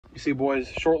see, boys,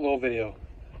 short little video.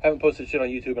 Haven't posted shit on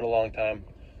YouTube in a long time.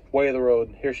 Way of the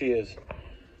road. Here she is.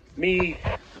 Me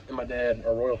and my dad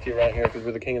are royalty around here because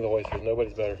we're the king of the oysters.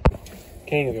 Nobody's better.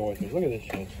 King of the oysters. Look at this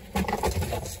shit.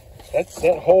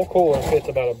 That whole cooler fits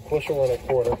about 1.25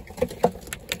 bushels.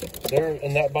 There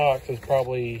in that box is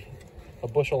probably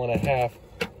 1.5 bushels.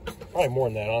 Probably more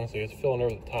than that, honestly. It's filling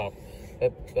over the top.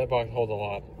 That box holds a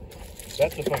lot.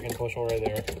 That's a fucking bushel right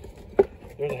there.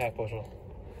 There's a 1/2 bushel.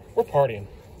 We're partying.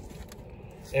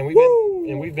 And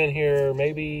we've been here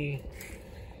maybe,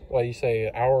 what do you say,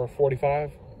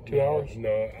 1:45? 2 hours?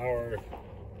 No, hour.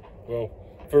 Well,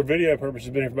 for video purposes,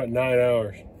 been here for about 9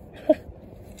 hours.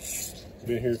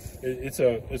 Been here. It's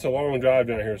a long drive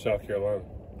down here in South Carolina.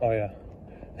 Oh yeah.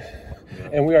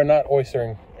 And we are not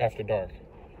oystering after dark.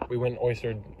 We went and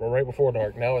oystered right before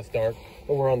dark. Now it's dark,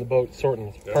 but we're on the boat sorting.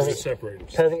 It's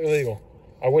perfectly legal.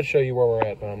 I would show you where we're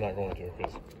at, but I'm not going to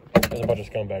because there's a bunch of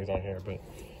scumbags on here. But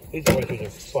these oysters are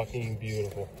fucking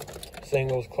beautiful.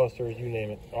 Singles, clusters, you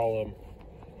name it, all of them.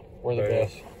 We're the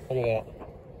best. Look at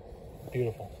that.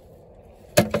 Beautiful.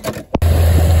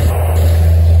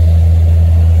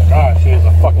 Gosh, it is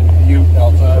a fucking beaut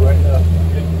outside right now.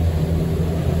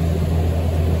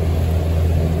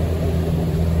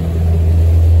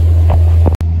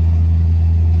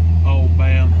 Oh,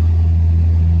 bam.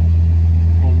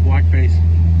 On blackface.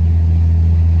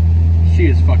 She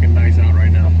is fucking nice out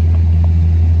right now.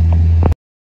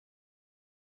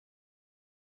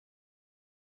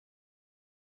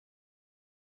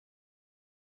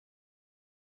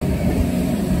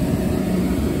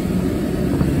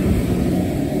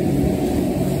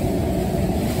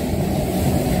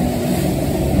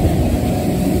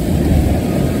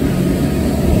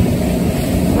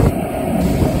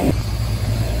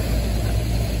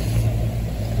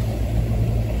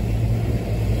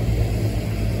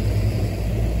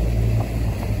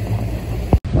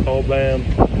 Oh, bam.